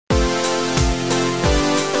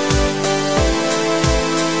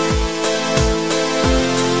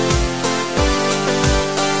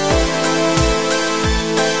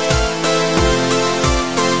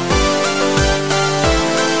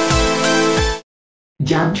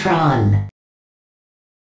JonTron.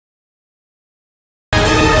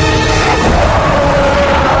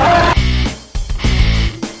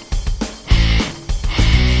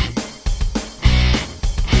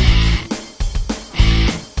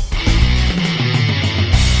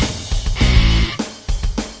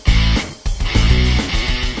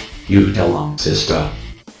 You tell 'em, sister.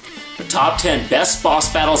 The top 10 best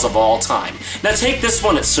boss battles of all time. Now take this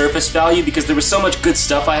one at surface value because there was so much good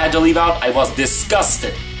stuff I had to leave out, I was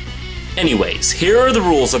disgusted. Anyways, here are the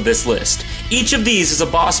rules of this list. Each of these is a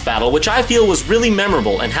boss battle which I feel was really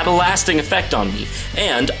memorable and had a lasting effect on me,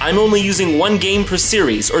 and I'm only using one game per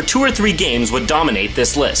series, or 2 or 3 games would dominate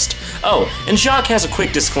this list. Oh, and Jacques has a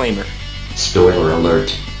quick disclaimer. Spoiler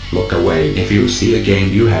alert. Look away if you see a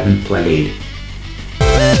game you haven't played.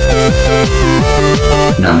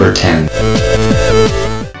 Number 10.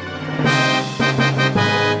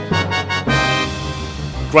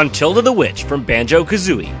 Gruntilda the Witch from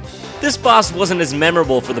Banjo-Kazooie. This boss wasn't as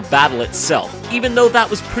memorable for the battle itself, even though that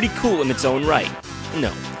was pretty cool in its own right.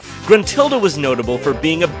 No. Gruntilda was notable for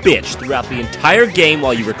being a bitch throughout the entire game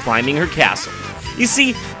while you were climbing her castle. You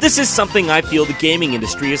see, this is something I feel the gaming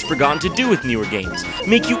industry has forgotten to do with newer games,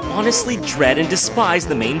 make you honestly dread and despise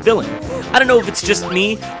the main villain. I don't know if it's just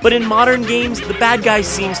me, but in modern games, the bad guy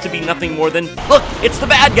seems to be nothing more than, look, it's the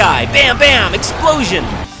bad guy, bam bam, explosion!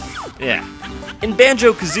 Yeah. In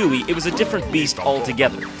Banjo-Kazooie, it was a different beast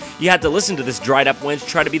altogether. You had to listen to this dried up wench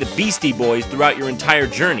try to be the Beastie Boys throughout your entire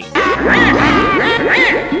journey.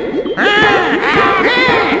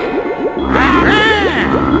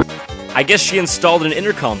 I guess she installed an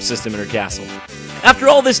intercom system in her castle. After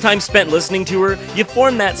all this time spent listening to her, you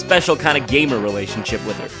formed that special kind of gamer relationship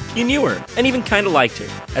with her. You knew her, and even kinda liked her,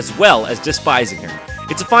 as well as despising her.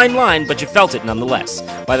 It's a fine line, but you felt it nonetheless.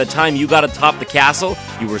 By the time you got atop the castle,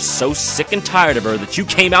 you were so sick and tired of her that you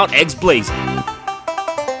came out eggs blazing.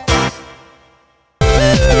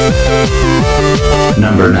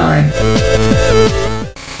 Number 9.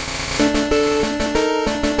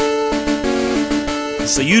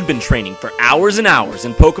 So you'd been training for hours and hours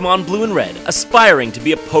in Pokemon Blue and Red, aspiring to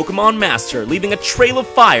be a Pokemon Master, leaving a trail of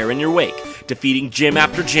fire in your wake, defeating gym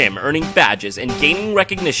after gym, earning badges, and gaining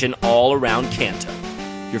recognition all around Kanto.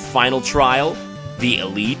 Your final trial? The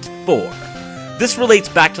Elite Four. This relates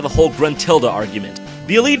back to the whole Gruntilda argument.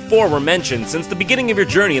 The Elite Four were mentioned since the beginning of your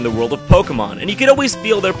journey in the world of Pokemon, and you could always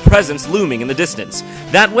feel their presence looming in the distance.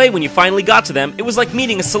 That way, when you finally got to them, it was like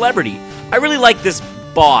meeting a celebrity. I really like this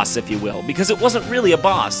boss, if you will, because it wasn't really a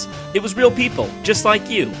boss. It was real people, just like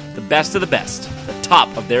you, the best of the best, the top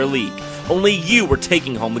of their league. Only you were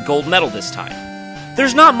taking home the gold medal this time.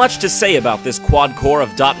 There's not much to say about this quad core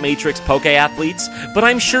of dot matrix Poke athletes, but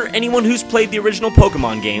I'm sure anyone who's played the original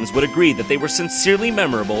Pokemon games would agree that they were sincerely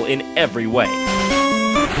memorable in every way.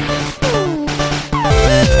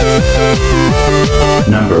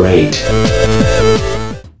 Number 8.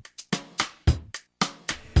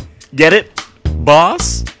 Get it?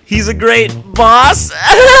 Boss? He's a great boss?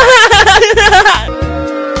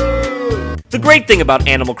 The great thing about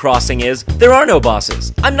Animal Crossing is, there are no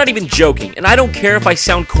bosses. I'm not even joking, and I don't care if I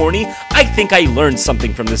sound corny, I think I learned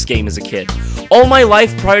something from this game as a kid. All my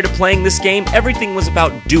life prior to playing this game, everything was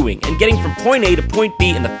about doing, and getting from point A to point B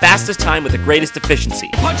in the fastest time with the greatest efficiency.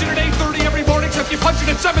 Punch it at 8:30 every morning, except you punch it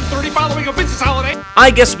at 7:30 following a business holiday. I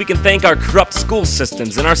guess we can thank our corrupt school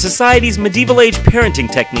systems and our society's medieval-age parenting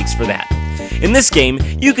techniques for that. In this game,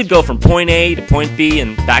 you could go from point A to point B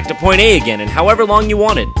and back to point A again in however long you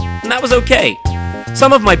wanted, and that was okay.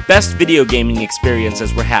 Some of my best video gaming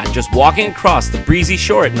experiences were had just walking across the breezy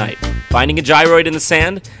shore at night, finding a gyroid in the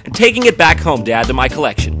sand, and taking it back home to add to my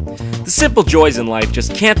collection. The simple joys in life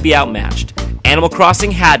just can't be outmatched. Animal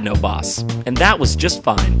Crossing had no boss, and that was just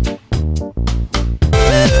fine.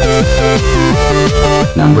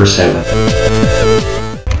 Number 7.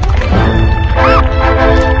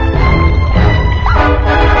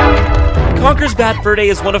 Conker's Bad Fur Day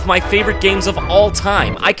is one of my favorite games of all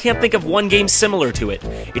time. I can't think of one game similar to it.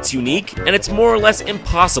 It's unique, and it's more or less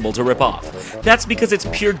impossible to rip off. That's because it's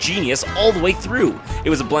pure genius all the way through. It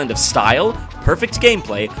was a blend of style, perfect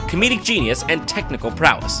gameplay, comedic genius, and technical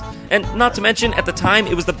prowess. And not to mention, at the time,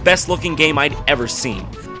 it was the best looking game I'd ever seen.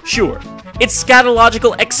 Sure, its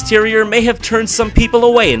scatological exterior may have turned some people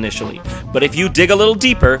away initially, but if you dig a little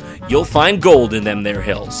deeper, you'll find gold in them there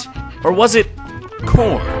hills. Or was it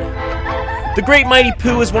corn? The Great Mighty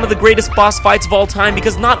Pooh is one of the greatest boss fights of all time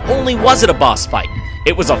because not only was it a boss fight,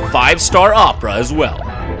 it was a 5-star opera as well.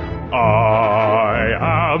 I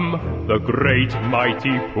I am the great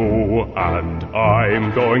mighty Pooh, and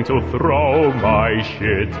I'm going to throw my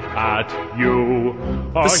shit at you.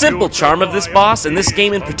 The simple charm of this boss, and this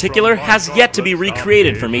game in particular, has yet to be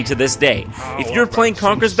recreated for me to this day. If you're playing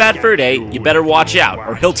Conker's Bad Fur Day, you better watch out,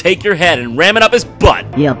 or he'll take your head and ram it up his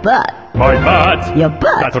butt. Your butt. My butt. Your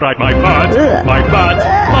butt. That's right, my butt. Ugh. My butt.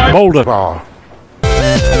 My Boulder.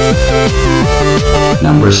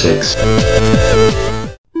 Number 6.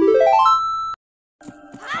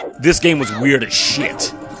 This game was weird as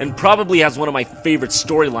shit, and probably has one of my favorite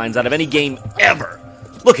storylines out of any game ever.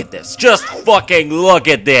 Look at this. Just fucking look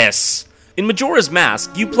at this. In Majora's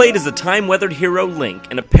Mask, you played as the time-weathered hero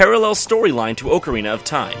Link in a parallel storyline to Ocarina of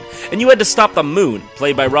Time, and you had to stop the moon,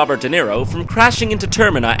 played by Robert De Niro, from crashing into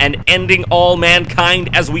Termina and ending all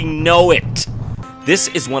mankind as we know it. This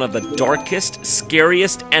is one of the darkest,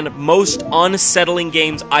 scariest, and most unsettling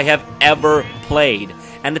games I have ever played.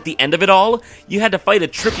 And at the end of it all, you had to fight a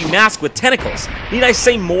trippy mask with tentacles. Need I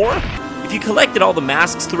say more? If you collected all the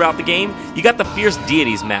masks throughout the game, you got the Fierce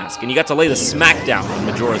Deities mask, and you got to lay the smackdown on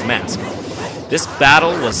Majora's Mask. This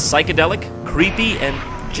battle was psychedelic, creepy, and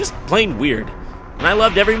just plain weird. And I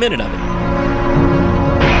loved every minute of it.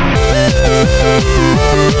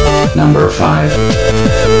 Number 5.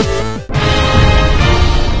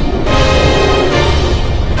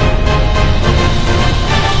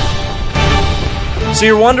 So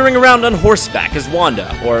you're wandering around on horseback as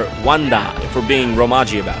Wanda, or Wanda if we're being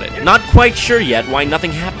Romaji about it. Not quite sure yet why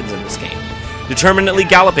nothing happens in this game. Determinedly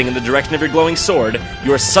galloping in the direction of your glowing sword,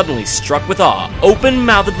 you are suddenly struck with awe,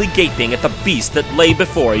 open-mouthedly gaping at the beast that lay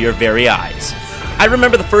before your very eyes. I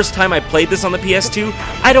remember the first time I played this on the PS2,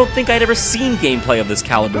 I don't think I'd ever seen gameplay of this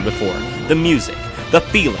caliber before. The music, the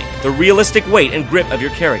feeling, the realistic weight and grip of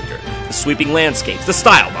your character, the sweeping landscapes, the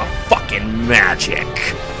style, the fucking magic.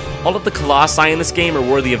 All of the colossi in this game are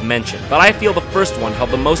worthy of mention, but I feel the first one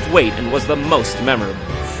held the most weight and was the most memorable.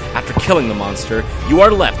 After killing the monster, you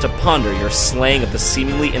are left to ponder your slaying of the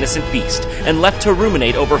seemingly innocent beast, and left to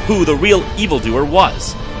ruminate over who the real evildoer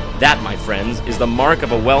was. That, my friends, is the mark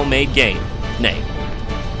of a well-made game. Nay,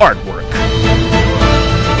 artwork.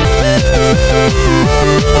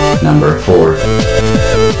 Number 4.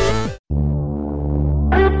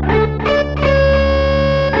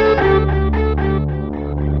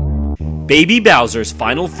 Baby Bowser's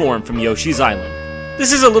final form from Yoshi's Island.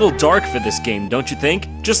 This is a little dark for this game, don't you think?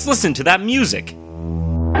 Just listen to that music.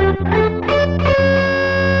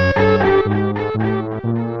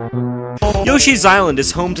 Yoshi's Island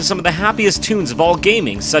is home to some of the happiest tunes of all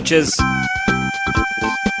gaming, such as...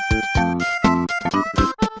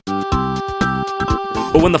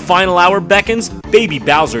 But when the final hour beckons, Baby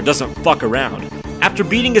Bowser doesn't fuck around. After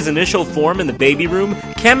beating his initial form in the baby room,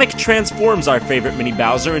 Kamek transforms our favorite mini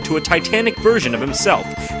Bowser into a titanic version of himself,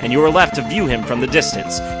 and you are left to view him from the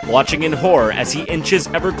distance, watching in horror as he inches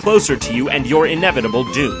ever closer to you and your inevitable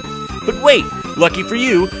doom. But wait, lucky for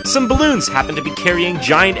you, some balloons happen to be carrying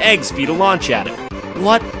giant eggs for you to launch at him.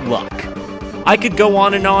 What luck. I could go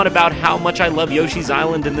on and on about how much I love Yoshi's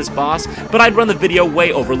Island and this boss, but I'd run the video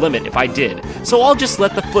way over limit if I did, so I'll just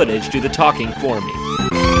let the footage do the talking for me.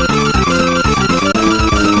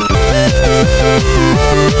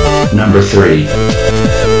 Number 3.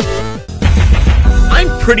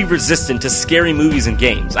 I'm pretty resistant to scary movies and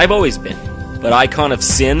games. I've always been. But Icon of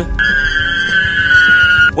Sin?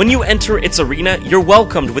 When you enter its arena, you're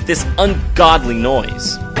welcomed with this ungodly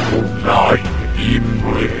noise.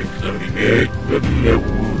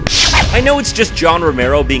 I know it's just John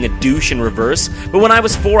Romero being a douche in reverse, but when I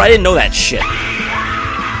was 4, I didn't know that shit.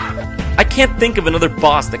 I can't think of another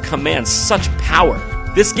boss that commands such power.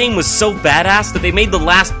 This game was so badass that they made the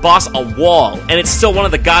last boss a wall, and it's still one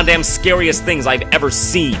of the goddamn scariest things I've ever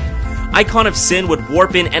seen. Icon of Sin would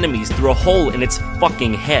warp in enemies through a hole in its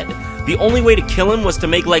fucking head. The only way to kill him was to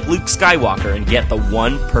make like Luke Skywalker and get the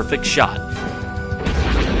one perfect shot.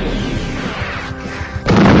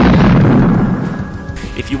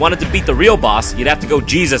 If you wanted to beat the real boss, you'd have to go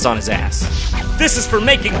Jesus on his ass. This is for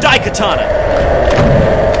making Daikatana!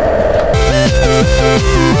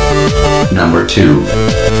 Number 2.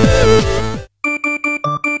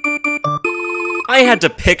 I had to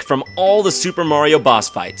pick from all the Super Mario boss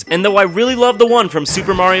fights, and though I really love the one from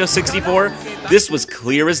Super Mario 64, this was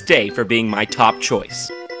clear as day for being my top choice.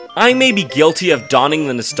 I may be guilty of donning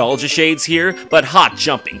the nostalgia shades here, but hot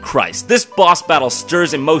jumping Christ, this boss battle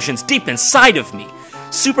stirs emotions deep inside of me.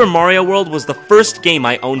 Super Mario World was the first game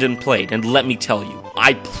I owned and played, and let me tell you,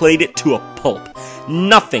 I played it to a pulp.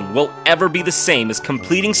 Nothing will ever be the same as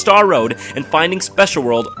completing Star Road and finding Special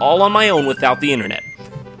World all on my own without the internet.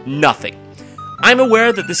 Nothing. I'm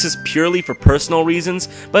aware that this is purely for personal reasons,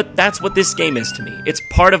 but that's what this game is to me. It's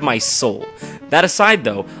part of my soul. That aside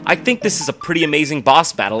though, I think this is a pretty amazing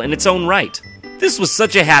boss battle in its own right. This was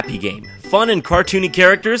such a happy game. Fun and cartoony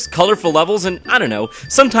characters, colorful levels, and I don't know,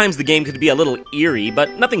 sometimes the game could be a little eerie, but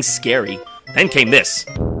nothing scary. Then came this.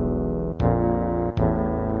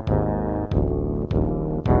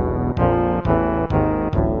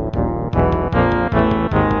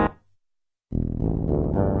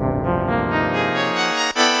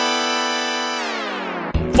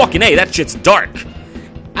 Fucking A, that shit's dark!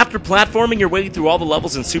 After platforming your way through all the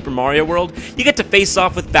levels in Super Mario World, you get to face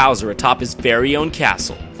off with Bowser atop his very own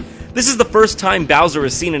castle. This is the first time Bowser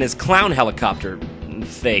is seen in his clown helicopter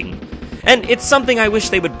thing. And it's something I wish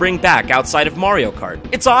they would bring back outside of Mario Kart.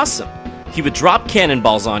 It's awesome! He would drop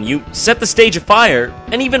cannonballs on you, set the stage afire,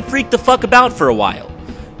 and even freak the fuck about for a while.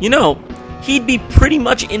 You know, he'd be pretty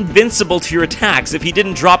much invincible to your attacks if he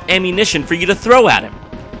didn't drop ammunition for you to throw at him.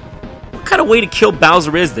 What kind of way to kill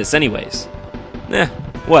Bowser is this anyways?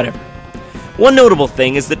 Whatever. One notable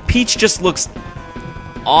thing is that Peach just looks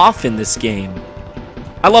off in this game.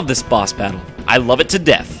 I love this boss battle. I love it to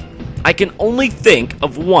death. I can only think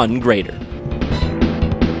of one greater.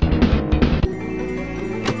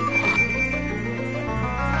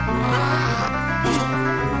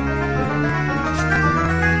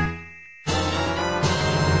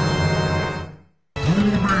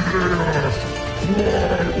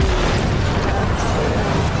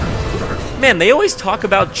 Man, they always talk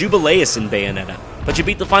about Jubileus in Bayonetta, but you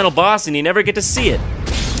beat the final boss and you never get to see it.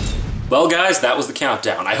 Well guys, that was the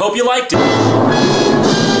countdown. I hope you liked it.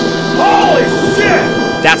 Holy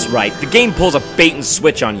shit! That's right, the game pulls a bait and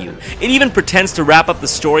switch on you. It even pretends to wrap up the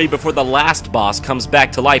story before the last boss comes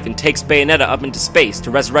back to life and takes Bayonetta up into space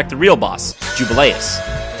to resurrect the real boss, Jubileus.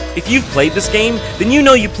 If you've played this game, then you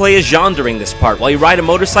know you play as Jean during this part, while you ride a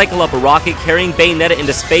motorcycle up a rocket carrying Bayonetta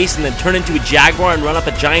into space and then turn into a jaguar and run up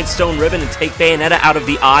a giant stone ribbon and take Bayonetta out of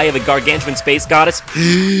the eye of a gargantuan space goddess.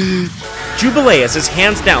 Jubileus is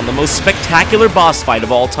hands down the most spectacular boss fight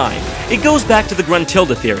of all time. It goes back to the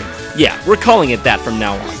Gruntilda theory. Yeah, we're calling it that from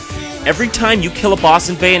now on. Every time you kill a boss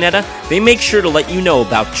in Bayonetta, they make sure to let you know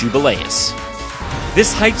about Jubileus.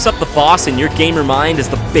 This hypes up the boss in your gamer mind as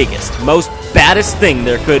the biggest, most baddest thing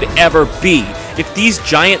there could ever be. If these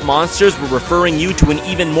giant monsters were referring you to an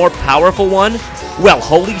even more powerful one, well,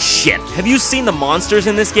 holy shit, have you seen the monsters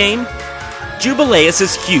in this game? Jubileus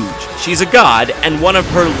is huge, she's a god, and one of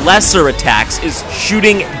her lesser attacks is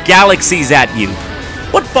shooting galaxies at you.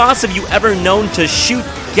 What boss have you ever known to shoot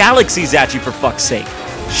galaxies at you, for fuck's sake?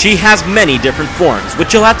 She has many different forms,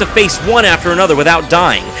 which you'll have to face one after another without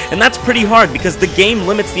dying, and that's pretty hard because the game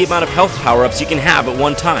limits the amount of health power-ups you can have at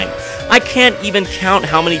one time. I can't even count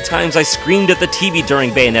how many times I screamed at the TV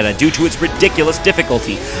during Bayonetta due to its ridiculous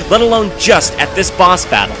difficulty, let alone just at this boss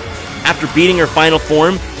battle. After beating her final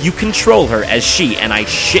form, you control her as she, and I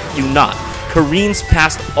shit you not, careens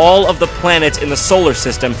past all of the planets in the solar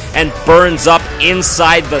system and burns up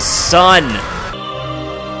inside the sun.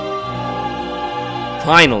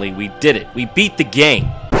 Finally, we did it. We beat the game.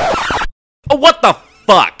 Oh, what the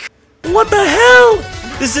fuck? What the hell?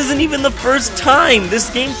 This isn't even the first time. This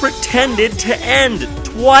game pretended to end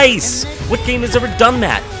twice. What game has ever done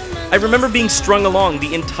that? I remember being strung along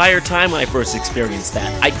the entire time when I first experienced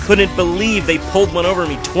that. I couldn't believe they pulled one over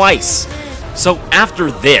me twice. So after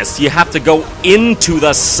this, you have to go into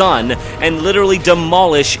the sun and literally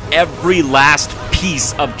demolish every last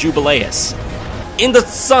piece of Jubileus. In the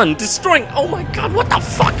sun, destroying. Oh my god, what the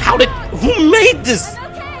fuck? Who made this?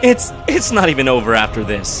 It's not even over after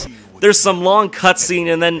this. There's some long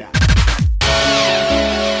cutscene and then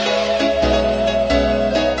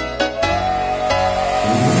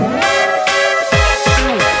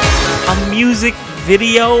a music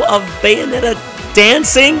video of Bayonetta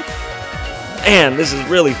dancing? Man, this is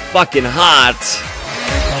really fucking hot.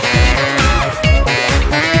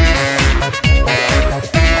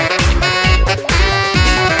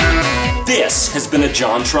 This has been a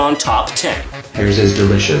JonTron Top 10. Yours is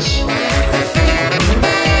delicious.